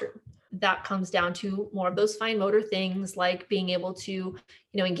classroom? That comes down to more of those fine motor things, like being able to,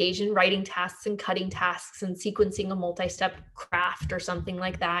 engage in writing tasks and cutting tasks and sequencing a multi-step craft or something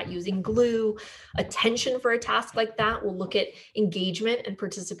like that, using glue. Attention for a task like that, we'll look at engagement and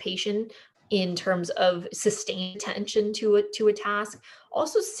participation in terms of sustained attention to a task.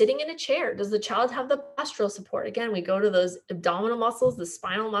 Also, sitting in a chair. Does the child have the postural support? Again, we go to those abdominal muscles, the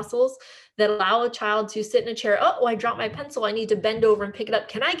spinal muscles that allow a child to sit in a chair. Oh, I dropped my pencil. I need to bend over and pick it up.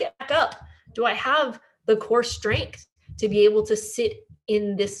 Can I get back up? Do I have the core strength to be able to sit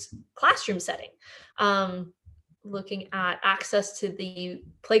in this classroom setting? Looking at access to the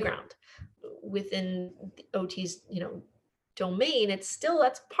playground within the OT's, domain,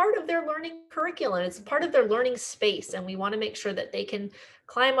 that's part of their learning curriculum. It's part of their learning space. And we want to make sure that they can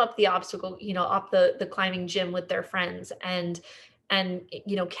climb up the obstacle, up the climbing gym with their friends. And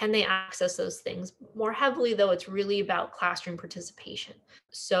can they access those things more heavily? Though, it's really about classroom participation.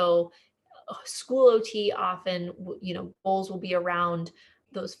 So school OT often, goals will be around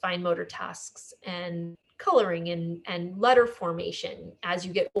those fine motor tasks and coloring and letter formation. As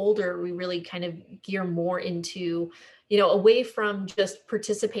you get older, we really kind of gear more into, away from just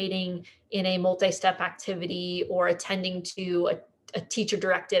participating in a multi-step activity or attending to a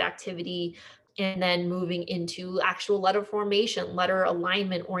teacher-directed activity, and then moving into actual letter formation, letter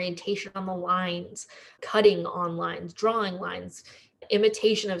alignment, orientation on the lines, cutting on lines, drawing lines,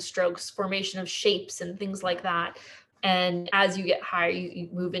 imitation of strokes, formation of shapes, and things like that. And as you get higher, you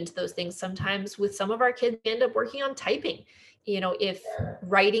move into those things. Sometimes with some of our kids, we end up working on typing. If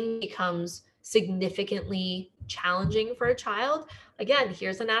writing becomes significantly challenging for a child, again,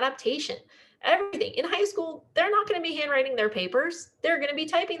 here's an adaptation. Everything in high school, they're not going to be handwriting their papers. They're going to be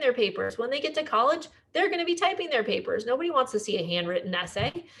typing their papers. When they get to college, they're going to be typing their papers. Nobody wants to see a handwritten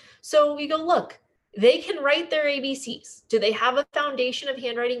essay. So we go, look, they can write their ABCs. Do they have a foundation of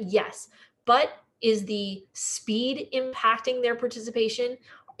handwriting? Yes. But is the speed impacting their participation?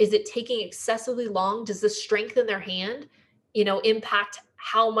 Is it taking excessively long? Does the strength in their hand, impact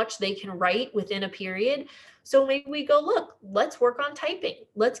how much they can write within a period? So maybe we go, look, let's work on typing.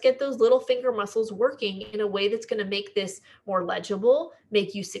 Let's get those little finger muscles working in a way that's going to make this more legible,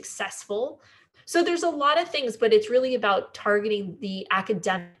 make you successful. So there's a lot of things, but it's really about targeting the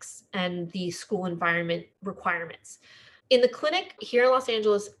academics and the school environment requirements. In the clinic here in Los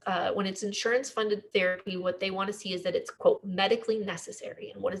Angeles, when it's insurance-funded therapy, what they want to see is that it's, quote, medically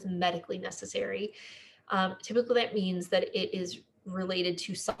necessary. And what is medically necessary? Typically, that means that it is related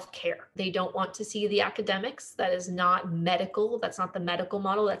to self-care. They don't want to see the academics. That is not medical. That's not the medical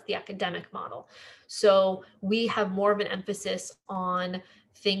model. That's the academic model. So we have more of an emphasis on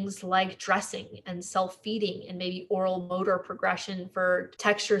things like dressing and self-feeding and maybe oral motor progression for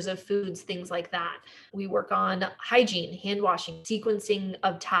textures of foods, things like that. We work on hygiene, hand washing, sequencing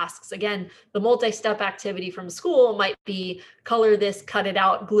of tasks. Again, the multi-step activity from school might be color this, cut it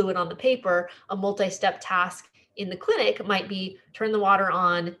out, glue it on the paper. A multi-step task in the clinic might be turn the water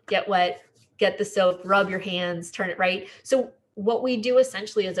on, get wet, get the soap, rub your hands, turn it right. So what we do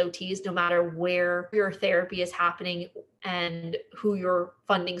essentially as OTs, no matter where your therapy is happening and who your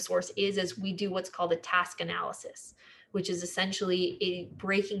funding source is we do what's called a task analysis, which is essentially a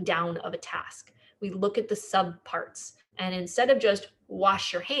breaking down of a task. We look at the sub parts, and instead of just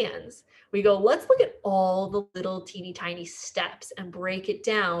wash your hands, we go, let's look at all the little teeny tiny steps and break it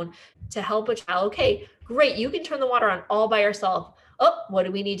down to help a child. Okay, great. You can turn the water on all by yourself. Oh, what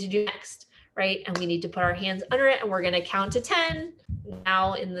do we need to do next? Right? And we need to put our hands under it, and we're going to count to 10.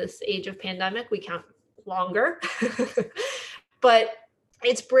 Now in this age of pandemic, we count longer, but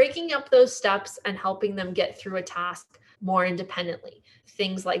it's breaking up those steps and helping them get through a task more independently.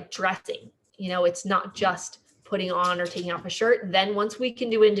 Things like dressing, it's not just putting on or taking off a shirt. Then once we can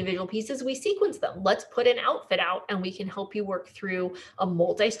do individual pieces, we sequence them. Let's put an outfit out and we can help you work through a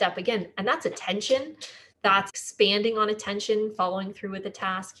multi-step again. And that's attention. That's expanding on attention, following through with the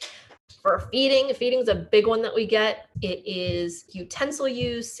task. For feeding's a big one that we get. It is utensil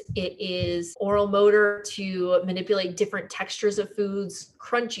use. It is oral motor to manipulate different textures of foods,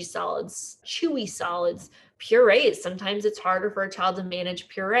 crunchy solids, chewy solids, purees. Sometimes it's harder for a child to manage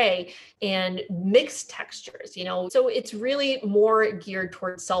puree and mixed textures, So it's really more geared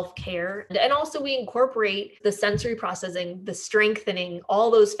towards self-care. And also we incorporate the sensory processing, the strengthening, all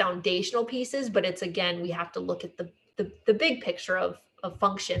those foundational pieces. But it's, again, we have to look at the big picture of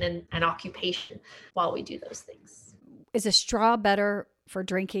function and occupation while we do those things. Is a straw better for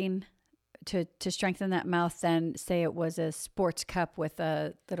drinking to strengthen that mouth than, say, it was a sports cup with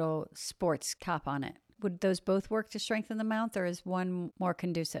a little sports top on it? Would those both work to strengthen the mouth, or is one more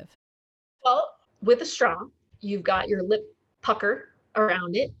conducive? Well, with a straw, you've got your lip pucker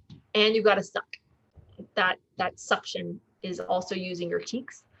around it, and you've got to suck. That suction is also using your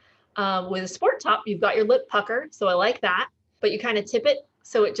cheeks. With a sport top, you've got your lip pucker, so I like that. But you kind of tip it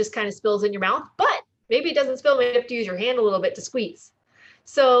so it just kind of spills in your mouth. But maybe it doesn't spill. Maybe you have to use your hand a little bit to squeeze.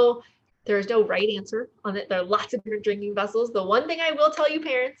 So there's no right answer on it. There are lots of different drinking vessels. The one thing I will tell you,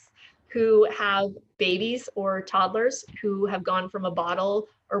 parents who have babies or toddlers who have gone from a bottle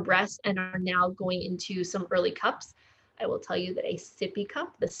or breast and are now going into some early cups, I will tell you that a sippy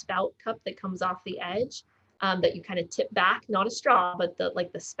cup, the spout cup that comes off the edge, that you kind of tip back, not a straw, but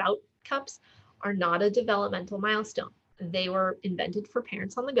the spout cups are not a developmental milestone. They were invented for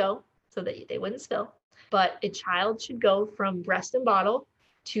parents on the go so that they wouldn't spill. But a child should go from breast and bottle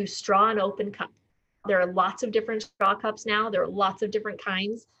to straw and open cup. There are lots of different straw cups now. There are lots of different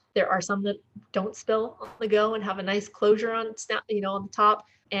kinds. There are some that don't spill on the go and have a nice closure on the top.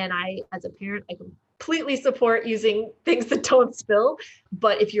 And as a parent, I completely support using things that don't spill.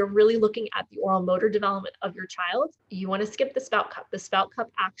 But if you're really looking at the oral motor development of your child, you want to skip the spout cup. The spout cup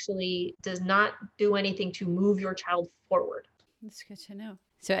actually does not do anything to move your child forward. That's good to know.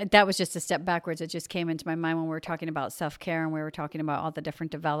 So that was just a step backwards. It just came into my mind when we were talking about self-care and we were talking about all the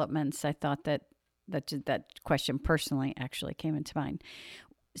different developments. I thought that question personally actually came into mind.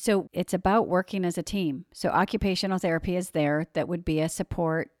 So it's about working as a team. So occupational therapy is there. That would be a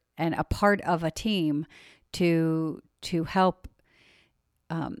support and a part of a team to help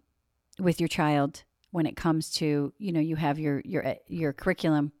with your child when it comes to, you have your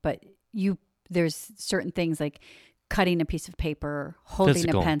curriculum, but there's certain things like cutting a piece of paper, holding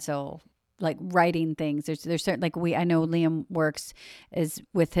Physical. a pencil, like writing things. There's certain, like I know Liam works is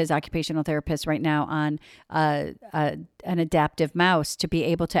with his occupational therapist right now on an adaptive mouse to be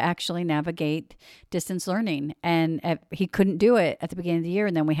able to actually navigate distance learning. And he couldn't do it at the beginning of the year.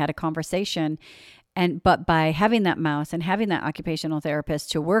 And then we had a conversation. But by having that mouse and having that occupational therapist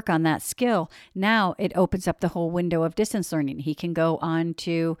to work on that skill, now it opens up the whole window of distance learning. He can go on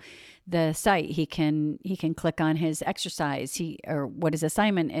to the site. He can click on his exercise, or what his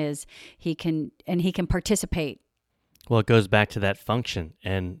assignment is. He can participate. Well, it goes back to that function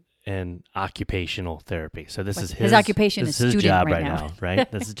and occupational therapy. So this is his occupation this is his student job right right now. now,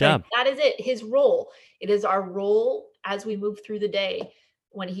 right? That's his job. That is it. His role. It is our role as we move through the day.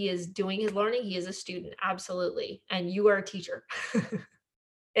 When he is doing his learning, he is a student. Absolutely. And you are a teacher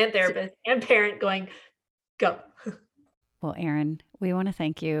and therapist and parent going, go. Well, Erin, we want to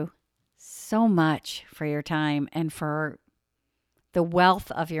thank you so much for your time and for the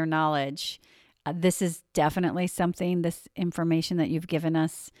wealth of your knowledge. This is definitely something, this information that you've given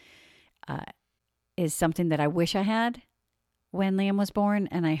us is something that I wish I had when Liam was born.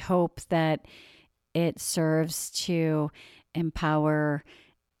 And I hope that it serves to empower,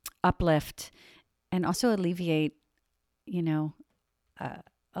 uplift, and also alleviate,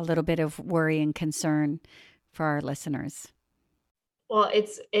 a little bit of worry and concern for our listeners. Well,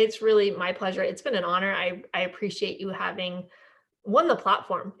 it's really my pleasure. It's been an honor. I appreciate you having the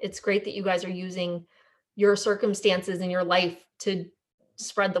platform. It's great that you guys are using your circumstances in your life to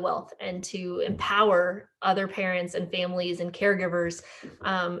spread the wealth and to empower other parents and families and caregivers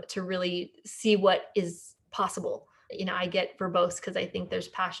to really see what is possible. I get verbose because I think there's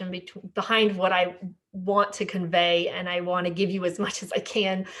passion behind what I want to convey, and I want to give you as much as I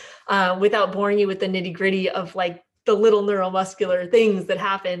can without boring you with the nitty gritty of like the little neuromuscular things that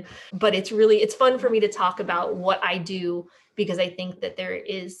happen. But it's fun for me to talk about what I do, because I think that there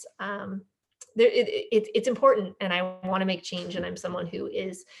is it's important, and I want to make change, and I'm someone who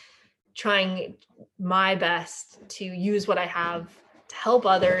is trying my best to use what I have to help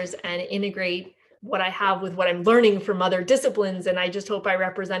others and integrate what I have with what I'm learning from other disciplines. And I just hope I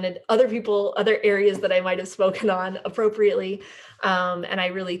represented other people, other areas that I might have spoken on appropriately. And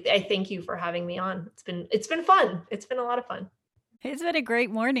I thank you for having me on. It's been fun. It's been a lot of fun. It's been a great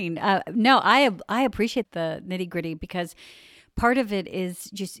morning. I appreciate the nitty gritty, because part of it is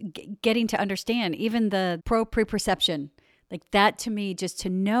just getting to understand even the proprioception. Like that, to me, just to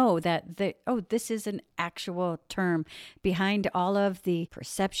know that this is an actual term behind all of the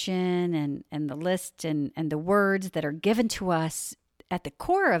perception and the list and the words that are given to us. At the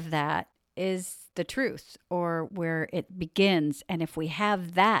core of that is the truth, or where it begins. And if we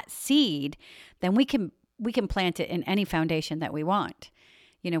have that seed, then we can plant it in any foundation that we want.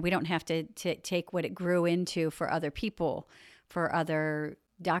 We don't have to take what it grew into for other people, for other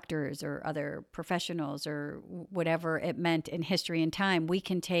doctors or other professionals or whatever it meant in history and time. We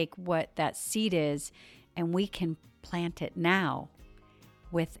can take what that seed is and we can plant it now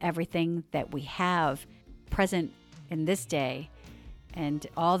with everything that we have present in this day and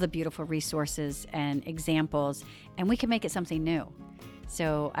all the beautiful resources and examples, and we can make it something new.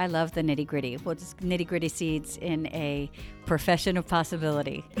 So I love the nitty gritty. Well, just nitty gritty seeds in a profession of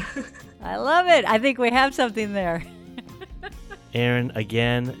possibility. I love it. I think we have something there. Erin,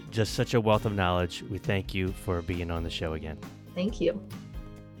 again, just such a wealth of knowledge. We thank you for being on the show again. Thank you.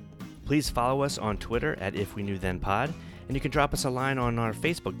 Please follow us on Twitter at If We Knew Then Pod, and you can drop us a line on our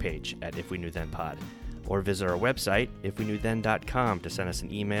Facebook page at If We Knew Then Pod, or visit our website, ifweknewthen.com, to send us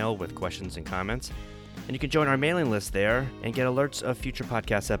an email with questions and comments. And you can join our mailing list there and get alerts of future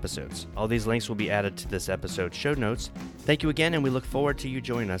podcast episodes. All these links will be added to this episode's show notes. Thank you again, and we look forward to you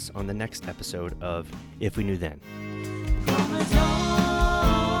joining us on the next episode of If We Knew Then. From the